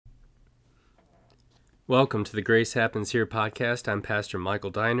Welcome to the Grace Happens Here podcast. I'm Pastor Michael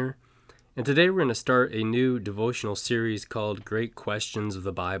Diner, and today we're going to start a new devotional series called Great Questions of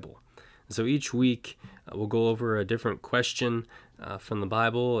the Bible. So each week we'll go over a different question from the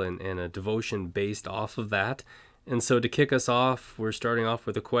Bible and a devotion based off of that. And so to kick us off, we're starting off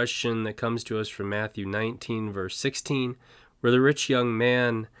with a question that comes to us from Matthew 19, verse 16, where the rich young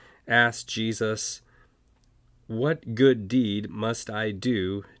man asked Jesus, "What good deed must I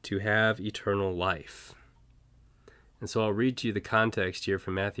do to have eternal life?" And so I'll read to you the context here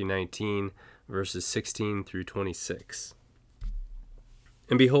from Matthew 19, verses 16 through 26.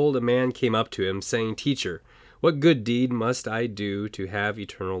 "And behold, a man came up to him, saying, 'Teacher, what good deed must I do to have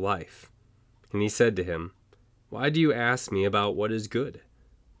eternal life?' And he said to him, 'Why do you ask me about what is good?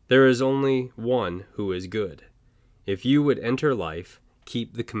 There is only one who is good. If you would enter life,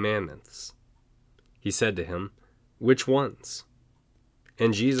 keep the commandments.' He said to him, 'Which ones?'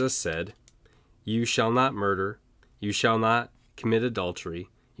 And Jesus said, 'You shall not murder. You shall not commit adultery.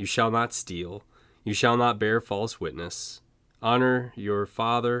 You shall not steal. You shall not bear false witness. Honor your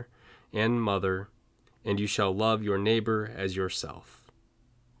father and mother, and you shall love your neighbor as yourself.'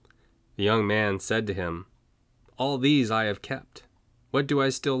 The young man said to him, 'All these I have kept. What do I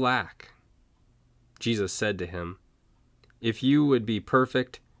still lack?' Jesus said to him, 'If you would be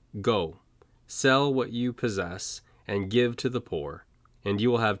perfect, go, sell what you possess and give to the poor, and you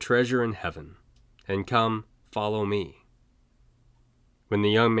will have treasure in heaven. And come, follow me.' When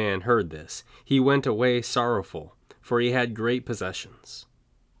the young man heard this, he went away sorrowful, for he had great possessions.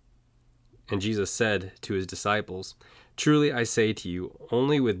 And Jesus said to his disciples, 'Truly I say to you,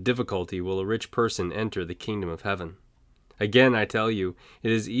 only with difficulty will a rich person enter the kingdom of heaven. Again, I tell you, it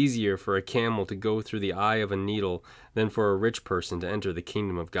is easier for a camel to go through the eye of a needle than for a rich person to enter the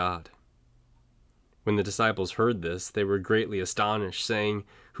kingdom of God.' When the disciples heard this, they were greatly astonished, saying,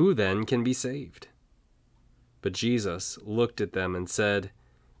 'Who then can be saved?' But Jesus looked at them and said,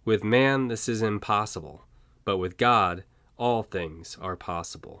 'With man this is impossible, but with God all things are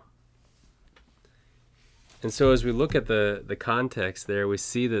possible.'" And so as we look at the context there, we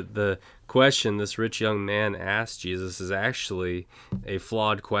see that the question this rich young man asked Jesus is actually a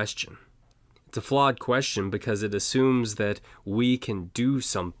flawed question. It's a flawed question because it assumes that we can do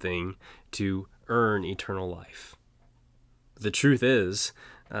something to earn eternal life. The truth is,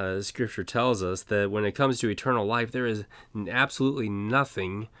 Scripture tells us that when it comes to eternal life, there is absolutely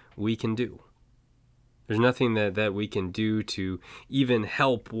nothing we can do. There's nothing that we can do to even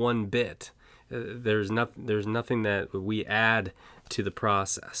help one bit. There's nothing that we add to the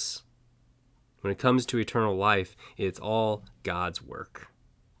process. When it comes to eternal life, it's all God's work.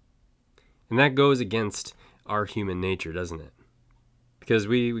 And that goes against our human nature, doesn't it? Because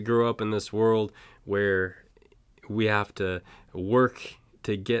we grew up in this world where we have to work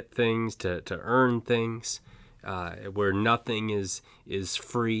to get things, to earn things, where nothing is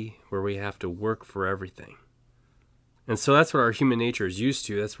free, where we have to work for everything. And so that's what our human nature is used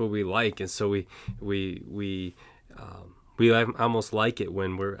to. That's what we like. And so we almost like it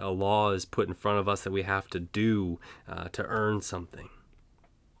when a law is put in front of us that we have to do to earn something.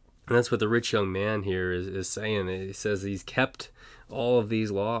 And that's what the rich young man here is saying. He says he's kept all of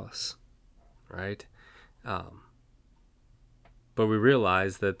these laws, right? But we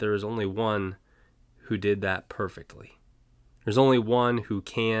realize that there is only one who did that perfectly. There's only one who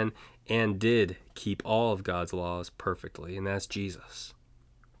can and did keep all of God's laws perfectly, and that's Jesus.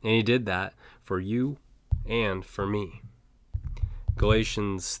 And he did that for you and for me.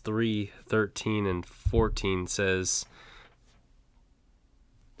 Galatians 3:13 and 14 says,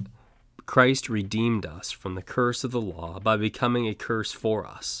 "Christ redeemed us from the curse of the law by becoming a curse for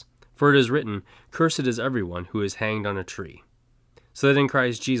us. For it is written, 'Cursed is everyone who is hanged on a tree,' so that in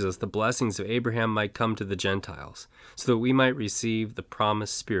Christ Jesus the blessings of Abraham might come to the Gentiles, so that we might receive the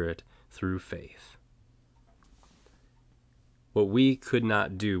promised Spirit through faith." What we could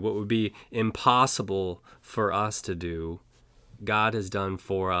not do, what would be impossible for us to do, God has done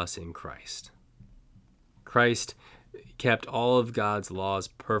for us in Christ. Christ kept all of God's laws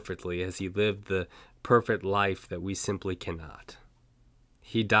perfectly as he lived the perfect life that we simply cannot.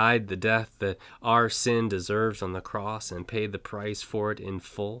 He died the death that our sin deserves on the cross and paid the price for it in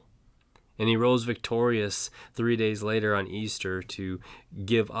full. And he rose victorious 3 days later on Easter to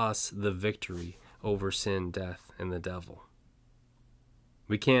give us the victory over sin, death, and the devil.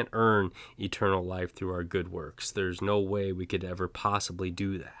 We can't earn eternal life through our good works. There's no way we could ever possibly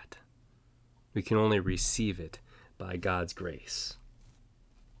do that. We can only receive it by God's grace.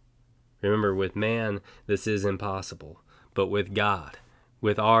 Remember, with man, this is impossible, but with God,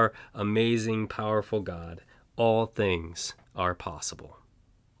 with our amazing, powerful God, all things are possible.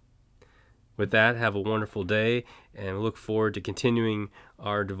 With that, have a wonderful day, and we look forward to continuing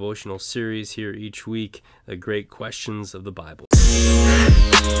our devotional series here each week, The Great Questions of the Bible.